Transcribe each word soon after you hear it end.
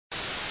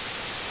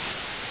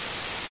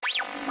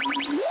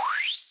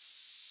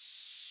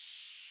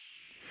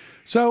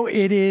So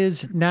it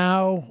is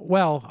now,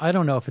 well, I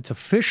don't know if it's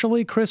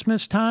officially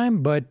Christmas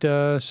time, but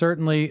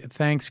certainly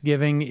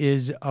Thanksgiving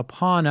is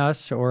upon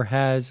us or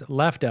has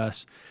left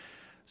us.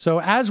 So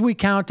as we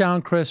count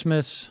down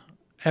Christmas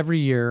every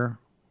year,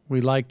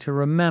 we like to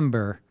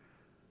remember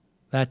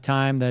that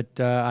time that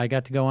I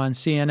got to go on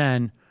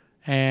CNN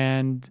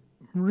and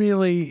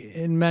really,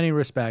 in many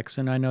respects,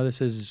 and I know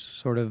this is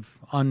sort of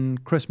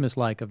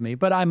un-Christmas-like of me,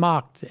 but I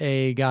mocked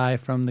a guy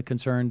from the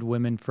Concerned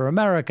Women for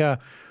America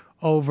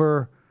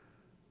over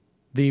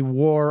the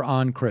war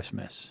on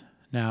Christmas.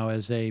 Now,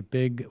 as a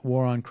big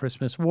war on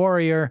Christmas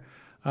warrior,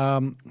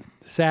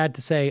 sad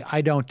to say,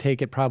 I don't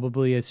take it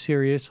probably as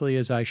seriously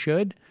as I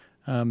should.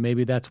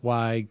 Maybe that's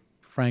why,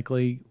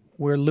 frankly,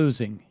 we're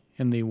losing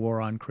in the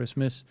war on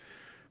Christmas.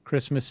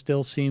 Christmas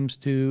still seems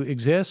to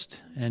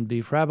exist and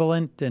be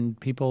prevalent, and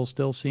people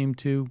still seem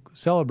to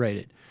celebrate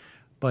it.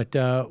 But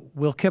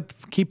we'll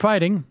keep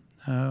fighting.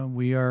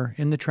 We are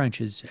in the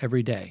trenches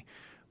every day.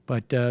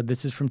 But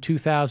this is from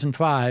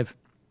 2005.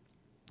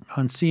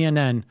 On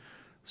CNN,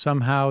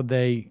 somehow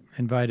they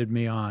invited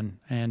me on,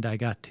 and I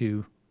got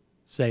to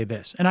say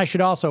this. And I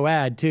should also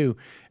add, too,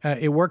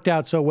 it worked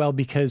out so well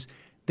because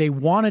they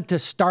wanted to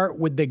start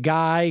with the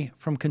guy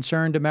from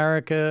Concerned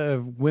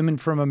America, Women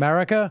from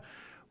America,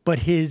 but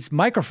his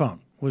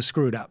microphone was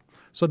screwed up.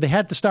 So they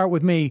had to start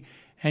with me,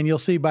 and you'll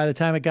see by the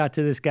time it got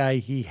to this guy,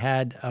 he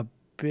had a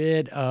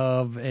bit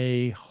of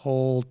a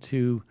hole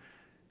to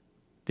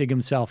dig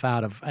himself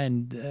out of.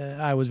 And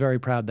I was very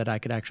proud that I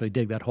could actually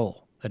dig that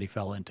hole that he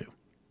fell into.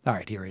 All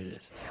right, here it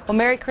is. Well,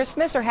 Merry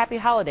Christmas or Happy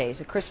Holidays?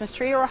 A Christmas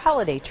tree or a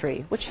holiday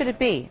tree? Which should it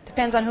be?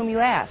 Depends on whom you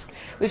ask.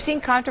 We've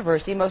seen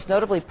controversy, most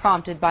notably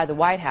prompted by the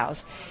White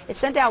House. It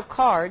sent out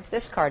cards,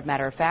 this card,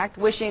 matter of fact,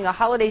 wishing a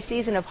holiday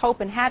season of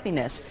hope and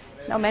happiness.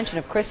 No mention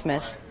of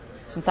Christmas.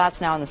 Some thoughts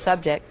now on the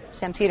subject.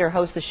 Sam Teeter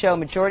hosts the show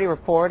Majority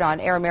Report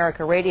on Air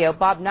America Radio.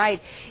 Bob Knight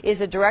is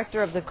the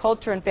director of the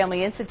Culture and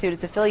Family Institute.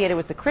 It's affiliated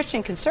with the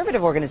Christian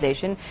conservative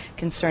organization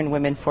Concerned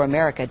Women for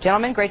America.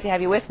 Gentlemen, great to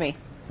have you with me.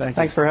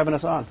 Thanks for having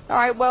us on. All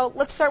right, well,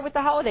 let's start with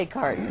the holiday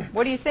card.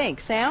 What do you think,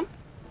 Sam?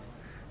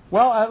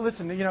 Well,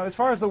 listen, you know, as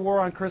far as the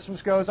war on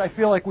Christmas goes, I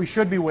feel like we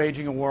should be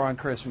waging a war on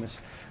Christmas.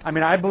 I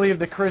mean, I believe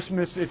that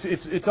Christmas,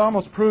 it's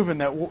almost proven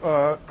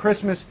that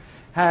Christmas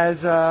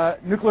has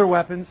nuclear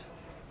weapons,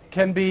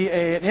 can be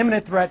an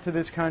imminent threat to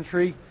this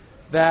country,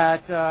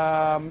 that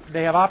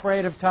they have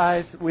operative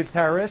ties with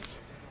terrorists,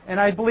 and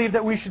I believe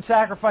that we should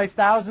sacrifice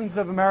thousands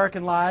of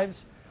American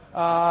lives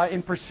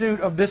in pursuit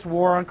of this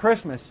war on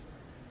Christmas.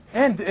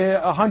 And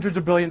hundreds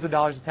of billions of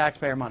dollars of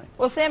taxpayer money.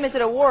 Well, Sam, is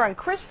it a war on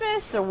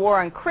Christmas, a war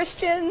on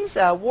Christians,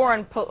 a war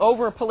on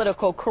over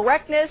political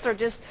correctness, or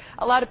just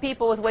a lot of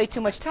people with way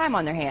too much time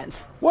on their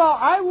hands? Well,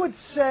 I would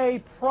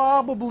say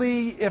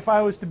probably, if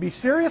I was to be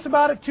serious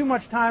about it, too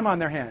much time on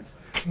their hands.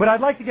 But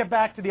I'd like to get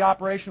back to the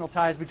operational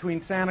ties between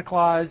Santa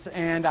Claus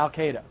and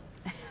Al-Qaeda.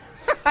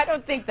 I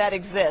don't think that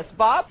exists.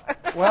 Bob?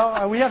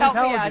 Well, we have Help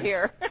intelligence. Me out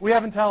here. We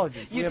have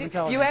intelligence. You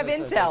have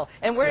intel.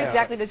 And where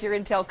exactly does your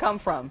intel come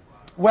from?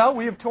 Well,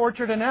 we have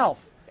tortured an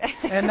elf,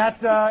 and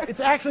that's it's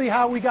actually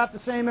how we got the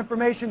same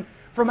information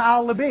from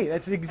al-Libi.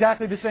 That's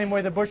exactly the same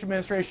way the Bush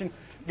administration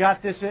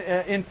got this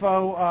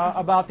info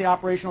about the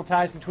operational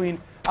ties between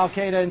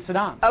Al-Qaeda and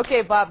Saddam.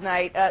 Okay, Bob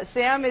Knight.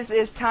 Sam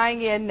is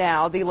tying in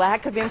now the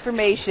lack of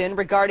information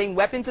regarding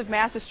weapons of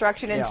mass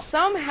destruction and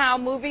somehow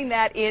moving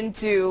that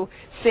into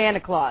Santa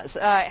Claus.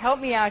 Help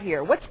me out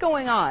here. What's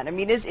going on? I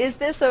mean, is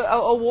this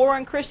a war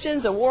on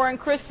Christians, a war on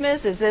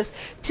Christmas? Is this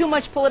too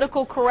much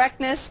political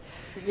correctness?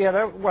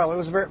 Yeah, well, it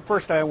was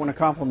first I want to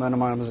compliment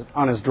him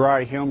on his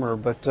dry humor,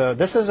 but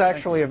this is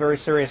actually a very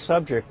serious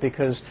subject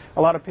because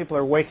a lot of people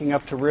are waking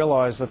up to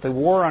realize that the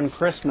war on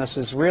Christmas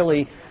is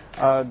really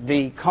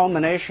the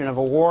culmination of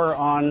a war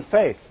on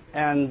faith,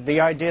 and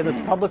the idea that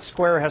the public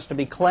square has to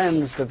be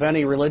cleansed of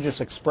any religious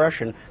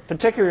expression,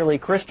 particularly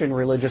Christian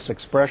religious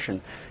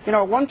expression. You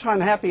know, at one time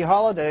Happy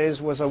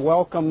Holidays was a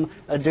welcome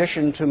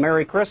addition to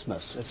Merry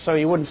Christmas, so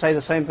you wouldn't say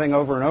the same thing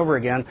over and over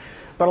again.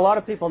 But a lot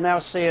of people now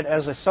see it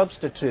as a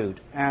substitute,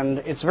 and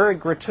it's very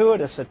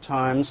gratuitous at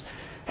times,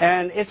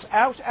 and it's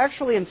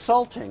actually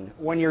insulting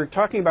when you're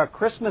talking about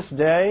Christmas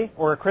Day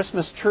or a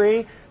Christmas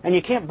tree, and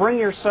you can't bring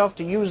yourself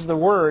to use the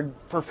word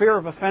for fear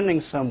of offending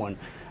someone.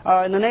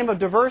 In the name of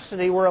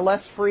diversity, we're a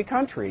less free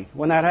country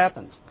when that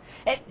happens.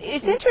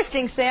 It's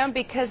interesting, Sam,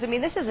 because, I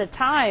mean, this is a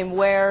time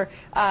where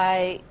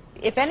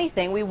if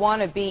anything, we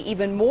want to be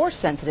even more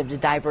sensitive to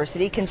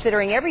diversity,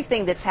 considering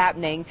everything that's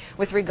happening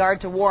with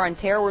regard to war on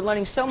terror. We're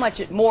learning so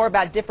much more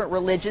about different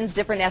religions,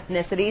 different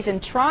ethnicities,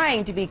 and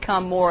trying to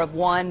become more of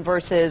one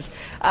versus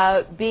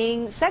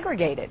being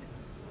segregated.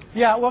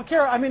 Yeah, well,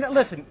 Kara, I mean,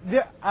 listen,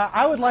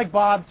 I would like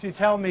Bob to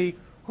tell me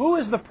who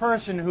is the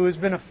person who has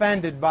been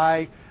offended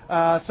by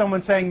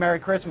someone saying Merry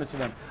Christmas to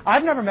them.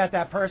 I've never met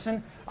that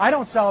person. I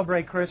don't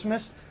celebrate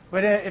Christmas,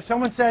 but if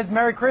someone says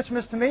Merry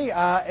Christmas to me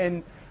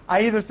and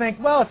I either think,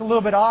 well, it's a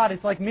little bit odd.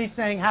 It's like me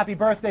saying happy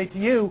birthday to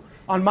you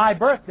on my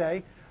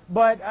birthday.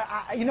 But,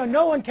 you know,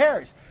 no one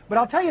cares. But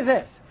I'll tell you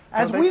this.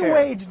 As we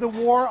wage the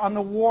war on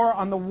the war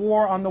on the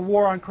war on the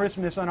war on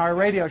Christmas on our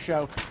radio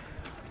show,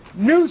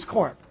 News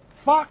Corp,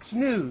 Fox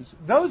News,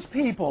 those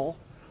people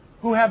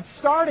who have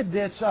started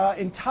this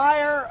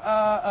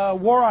entire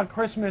war on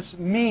Christmas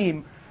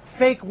meme,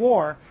 fake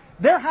war,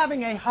 they're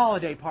having a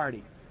holiday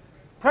party.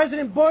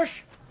 President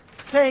Bush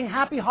saying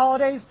happy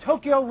holidays,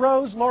 Tokyo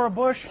Rose, Laura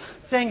Bush,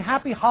 saying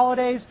happy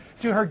holidays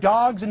to her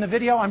dogs in the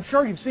video. I'm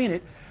sure you've seen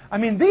it. I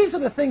mean, these are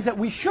the things that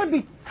we should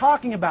be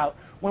talking about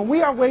when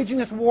we are waging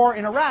this war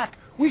in Iraq.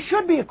 We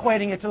should be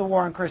equating it to the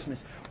war on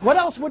Christmas. What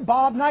else would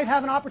Bob Knight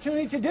have an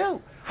opportunity to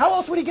do? How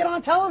else would he get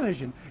on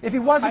television if he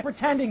wasn't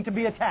pretending to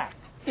be attacked?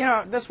 You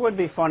know, this would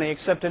be funny,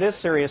 except it is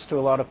serious to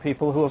a lot of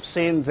people who have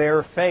seen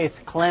their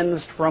faith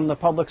cleansed from the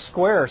public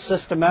square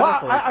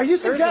systematically. Well, are you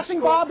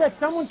suggesting, Bob, that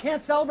someone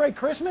can't celebrate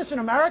Christmas in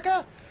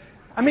America?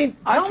 I mean,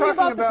 tell me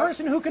about the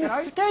person who can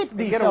escape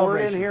these get celebrations. a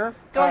word in here?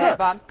 Go ahead,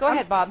 Bob. Go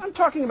ahead, Bob. I'm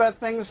talking about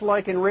things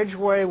like in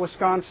Ridgeway,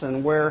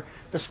 Wisconsin, where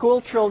the school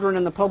children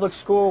in the public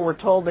school were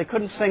told they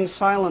couldn't sing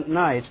Silent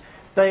Night,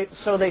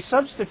 so they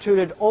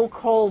substituted "Oh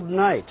Cold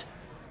Night."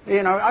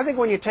 You know, I think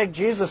when you take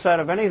Jesus out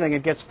of anything,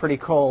 it gets pretty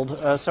cold,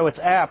 so it's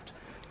apt.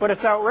 But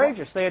it's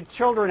outrageous. They had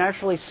children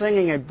actually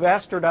singing a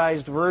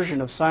bastardized version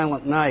of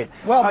Silent Night.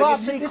 Well, Bob,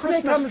 you see this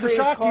Christmas may come as a trees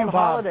shock to you, called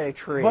Bob, holiday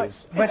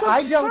trees. But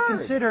I don't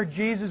consider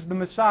Jesus the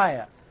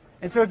Messiah.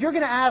 And so if you're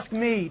going to ask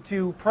me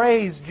to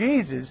praise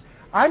Jesus,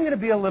 I'm going to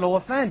be a little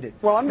offended.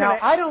 Well,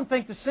 I don't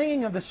think the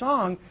singing of the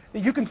song that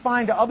you can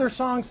find other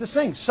songs to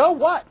sing. So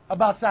what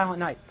about Silent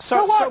Night?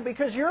 So what? So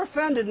because you're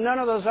offended, none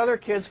of those other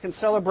kids can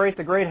celebrate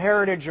the great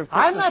heritage of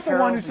Christmas I'm not the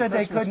one who said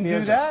they couldn't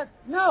do that.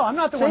 No, I'm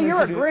not the one who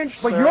you're a do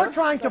Grinch, But sir. you're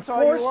trying to That's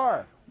all force. you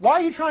are. Why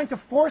are you trying to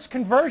force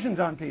conversions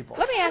on people?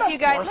 Let me ask you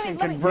guys.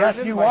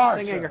 Conversions you by are,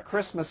 singing sir. a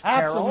Christmas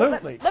carol.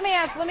 Absolutely. Let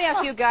me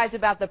ask you guys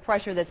about the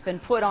pressure that's been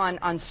put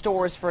on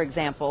stores, for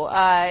example.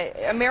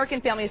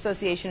 American Family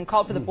Association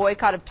called for the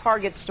boycott of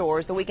Target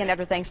stores the weekend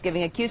after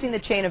Thanksgiving, accusing the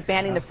chain of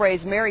banning the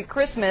phrase Merry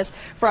Christmas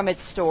from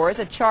its stores,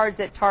 a charge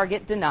that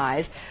Target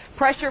denies.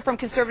 Pressure from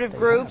conservative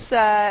groups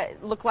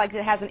look like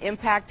it has an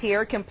impact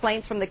here.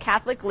 Complaints from the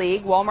Catholic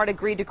League. Walmart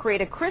agreed to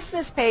create a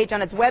Christmas page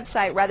on its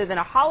website rather than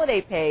a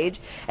holiday page.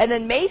 And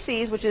then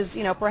Macy's, which is,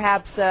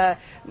 perhaps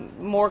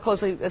more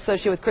closely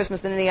associated with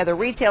Christmas than any other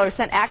retailer,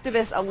 sent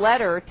activists a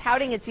letter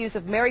touting its use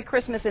of Merry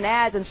Christmas in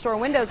ads and store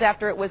windows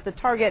after it was the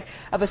target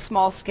of a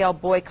small-scale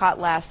boycott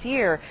last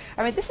year.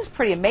 I mean, this is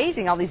pretty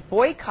amazing, all these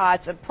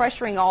boycotts of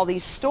pressuring all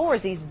these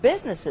stores, these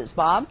businesses,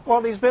 Bob.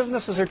 Well, these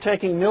businesses are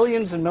taking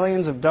millions and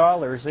millions of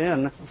dollars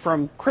in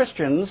from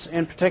Christians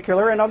in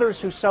particular and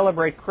others who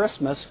celebrate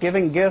Christmas,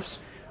 giving gifts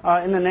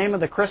in the name of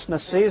the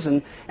Christmas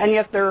season, and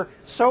yet they're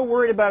so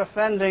worried about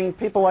offending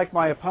people like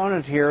my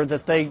opponent here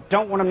that they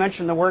don't want to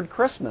mention the word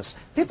Christmas.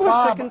 People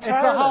are sick and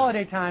tired. It's a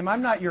holiday time.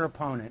 I'm not your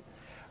opponent.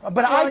 But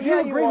well, I do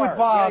agree with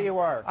Bob. Yeah, you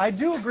are. I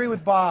do agree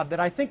with Bob that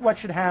I think what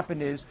should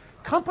happen is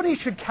companies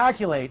should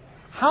calculate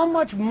how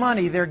much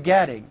money they're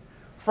getting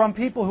from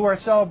people who are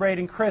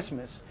celebrating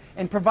Christmas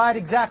and provide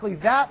exactly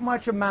that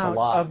much amount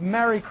of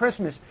Merry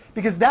Christmas,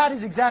 because that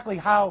is exactly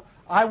how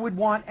I would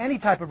want any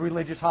type of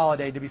religious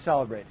holiday to be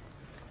celebrated.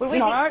 Would we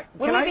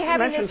be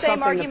having the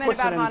same argument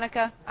about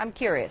Hanukkah? I'm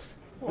curious.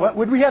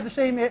 Would we have the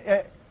same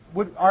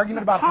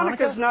argument about Hanukkah?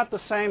 Hanukkah is not the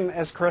same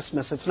as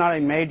Christmas. It's not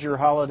a major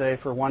holiday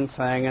for one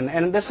thing,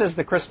 and this is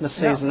the Christmas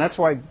season. That's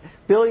why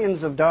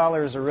billions of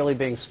dollars are really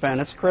being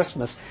spent. It's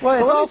Christmas. Well,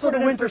 it's but also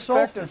the winter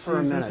solstice for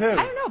a minute. too. I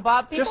don't know,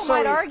 Bob. People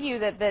might argue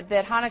that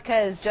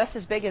Hanukkah is just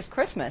as big as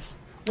Christmas.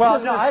 Well,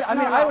 no,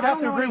 I would have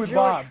to agree with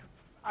Bob.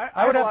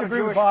 I would have to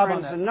agree with Bob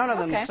on that. And none of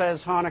them Okay.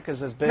 says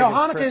Hanukkah's as big as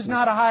Hanukkah Christmas. is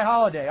not a high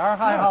holiday. Our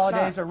high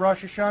holidays are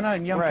Rosh Hashanah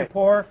and Yom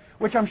Kippur,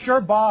 which I'm sure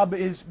Bob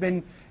has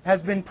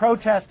been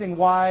protesting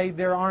why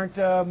there aren't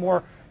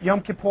more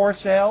Yom Kippur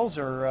sales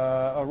or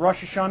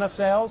Rosh Hashanah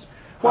sales.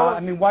 Well,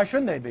 I mean, why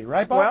shouldn't they be,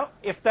 right, Bob? Well,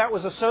 if that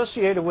was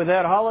associated with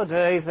that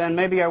holiday, then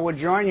maybe I would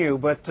join you,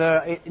 but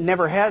it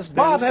never has been.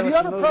 Bob, so have you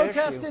it's a ever moot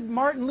protested issue.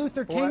 Martin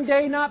Luther King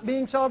Day not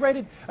being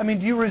celebrated? I mean,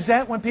 do you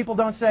resent when people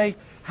don't say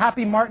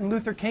Happy Martin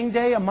Luther King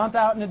Day a month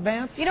out in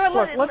advance? You know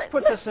what? Look, let's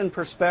put this in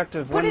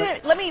perspective.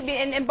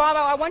 And Bob,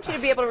 I want you to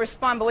be able to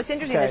respond, but what's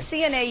interesting, the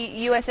CNA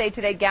USA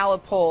Today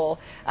Gallup poll,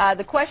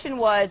 the question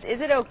was,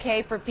 is it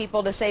okay for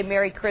people to say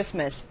Merry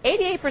Christmas?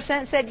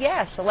 88% said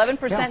yes,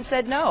 11%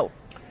 said no.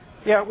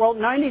 Yeah, well,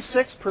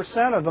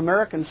 96% of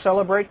Americans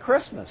celebrate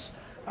Christmas.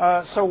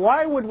 So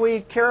why would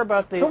we care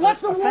about the,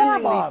 what's the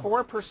offending war,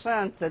 Bob? the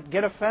 4% that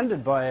get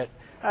offended by it?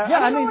 I I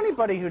don't mean, know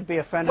anybody who'd be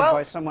offended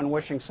by someone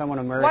wishing someone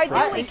a Merry Why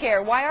Christmas. do we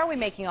care? Why are we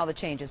making all the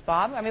changes,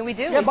 Bob? I mean, we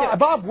do. Yeah,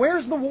 Bob,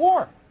 where's the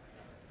war?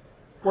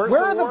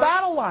 Where are the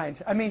battle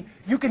lines? I mean,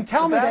 you can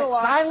tell me that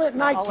Silent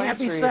Night can't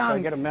be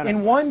sung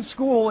in one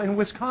school in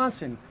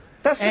Wisconsin.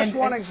 That's just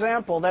one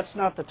example. That's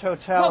not the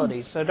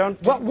totality. So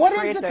don't what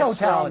create is the that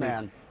straw totality?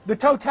 man. The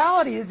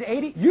totality is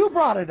 80. You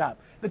brought it up.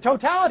 The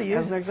totality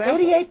is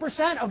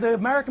 88% of the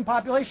American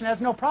population has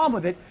no problem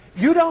with it.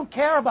 You don't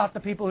care about the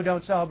people who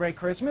don't celebrate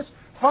Christmas.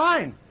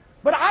 Fine.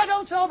 But I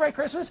don't celebrate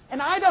Christmas,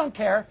 and I don't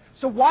care.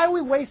 So why are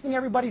we wasting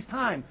everybody's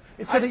time?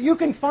 It's so that you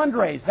can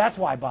fundraise. That's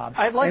why, Bob.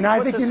 I'd like and to I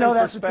put think this you know in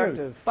that's the perspective.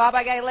 truth. Bob,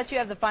 I got to let you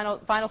have the final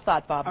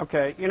thought, Bob.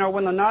 Okay, you know,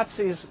 when the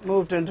Nazis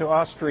moved into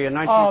Austria in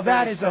Oh,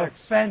 that 1936,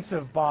 is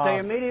offensive, Bob. they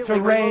immediately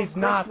to raise removed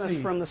Christmas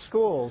Nazis from the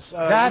schools.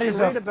 That you is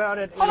can read about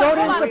it. Hold So on,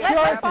 did hold on. the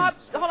Let Bob,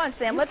 Puritans. hold on,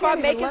 Sam. You Let can't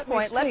Bob make even his let me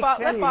point. Let speak, Bob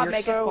can you? You're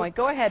make his so- point.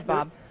 Go ahead,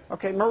 Bob.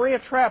 Okay, Maria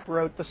Trapp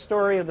wrote the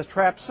story of the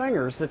Trapp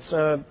singers that's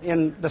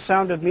in The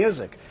Sound of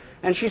Music.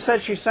 And she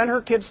said she sent her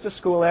kids to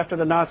school after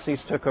the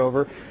Nazis took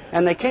over,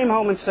 and they came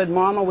home and said,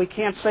 Mama, we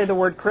can't say the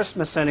word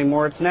Christmas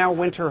anymore. It's now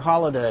winter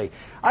holiday.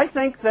 I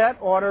think that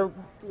ought to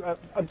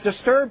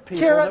disturb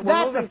people Kira, that we're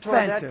that's moving toward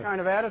that offensive.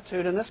 kind of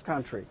attitude in this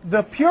country.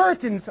 The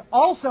Puritans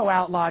also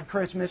outlawed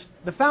Christmas.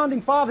 The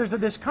founding fathers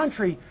of this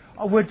country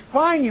would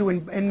fine you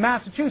in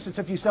Massachusetts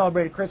if you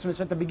celebrated Christmas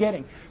at the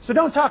beginning. So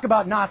don't talk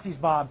about Nazis,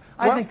 Bob.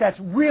 I Well- think that's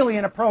really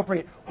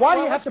inappropriate. Why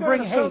do you have let's to go bring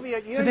to the hate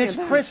Soviet to Union this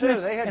then, Christmas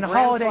too. They had and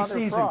holiday Grandfather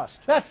season?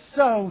 Frost. That's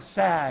so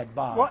sad,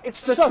 Bob. Well,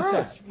 it's the so truth.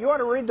 sad. You ought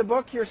to read the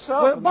book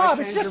yourself. Well, It might Bob,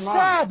 it's change just your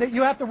mind. sad that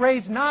you have to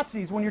raise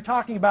Nazis when you're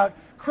talking about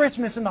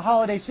Christmas and the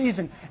holiday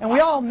season. And we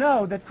all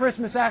know that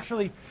Christmas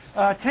actually,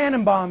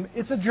 Tannenbaum,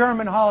 it's a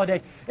German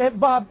holiday.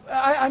 Bob,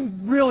 I'm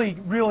really,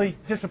 really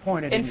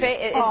disappointed in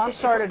you. Oh, I'm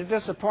sorry to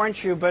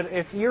disappoint you, but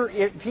if you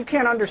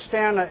can't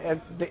understand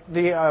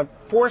the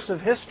force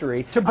of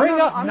history, To bring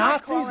up I'm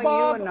not Nazis, calling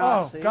Bob? you a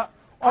Nazi. Oh, God.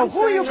 I'm Who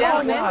are you saying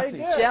calling that's what Nazis? they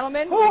did.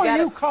 Gentlemen, Who are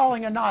you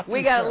calling a Nazi?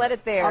 we got to sir? let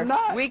it there. I'm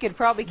not. We could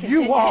probably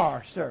continue. You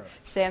are, sir.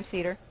 Sam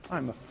Cedar,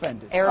 I'm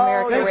offended. Air Oh,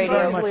 America you're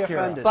Radio. easily much, Kira.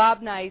 offended.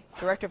 Bob Knight,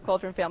 Director of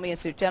Culture and Family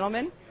Institute.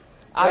 Gentlemen,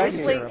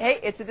 obviously, you. hey,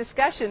 it's a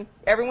discussion.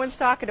 Everyone's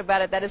talking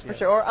about it, that is for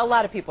sure. Or a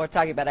lot of people are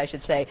talking about it, I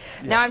should say.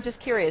 Now I'm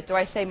just curious, do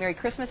I say Merry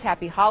Christmas,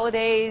 Happy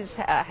Holidays,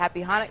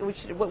 Happy Hanukkah?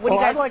 What do Well, you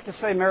guys... I'd like to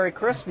say Merry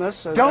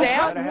Christmas. Don't Sam,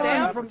 cut and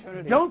Sam? run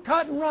from. Don't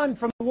cut and run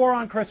from the war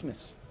on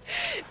Christmas.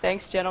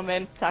 Thanks,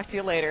 gentlemen. Talk to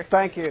you later.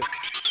 Thank you.